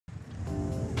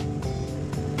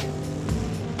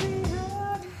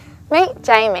Meet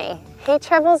Jamie. He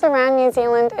travels around New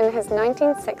Zealand in his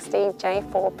 1960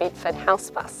 J4 Bedford house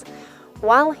bus.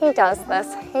 While he does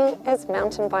this, he is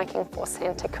mountain biking for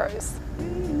Santa Cruz.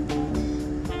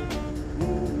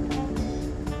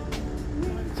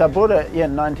 So I bought it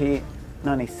in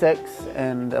 1996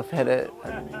 and I've had it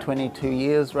 22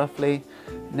 years roughly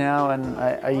now, and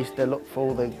I used to look for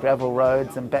all the gravel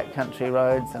roads and backcountry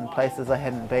roads and places I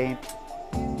hadn't been.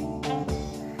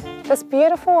 This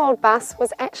beautiful old bus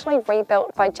was actually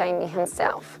rebuilt by Jamie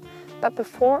himself, but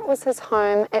before it was his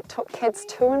home, it took kids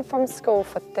to and from school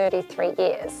for 33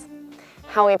 years.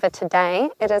 However, today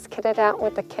it is kitted out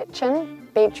with a kitchen,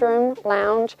 bedroom,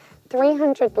 lounge,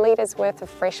 300 litres worth of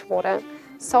fresh water,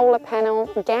 solar panel,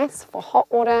 gas for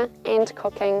hot water and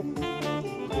cooking.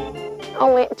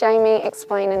 I'll let Jamie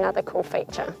explain another cool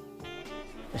feature.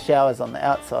 The shower's on the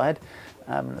outside.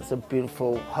 It's a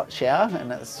beautiful hot shower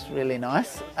and it's really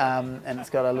nice, and it's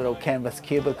got a little canvas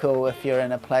cubicle if you're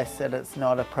in a place that it's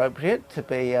not appropriate to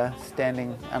be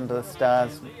standing under the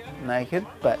stars naked,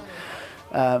 but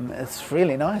it's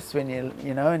really nice when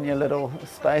you're in your little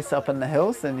space up in the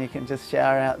hills and you can just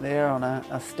shower out there on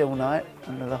a still night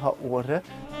under the hot water.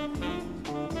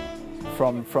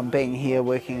 From being here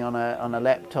working on a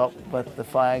laptop with the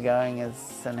fire going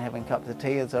and having cups of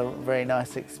tea is a very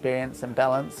nice experience and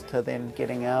balance to then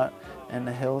getting out in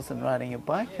the hills and riding your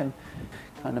bike, and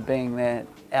kind of being that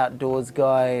outdoors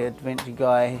guy, adventure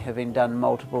guy, having done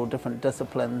multiple different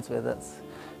disciplines, whether it's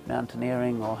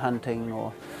mountaineering or hunting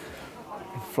or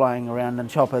flying around in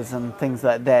choppers and things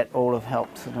like that, all have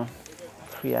helped sort of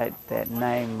create that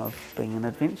name of being an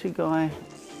adventure guy.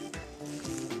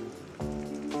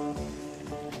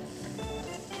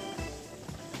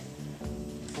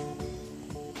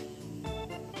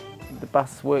 The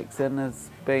bus works in as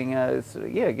being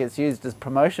it gets used as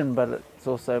promotion, but it's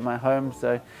also my home,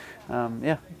 so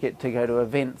get to go to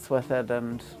events with it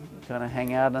and kind of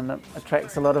hang out, and it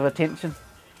attracts a lot of attention,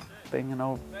 being an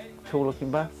old cool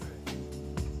looking bus.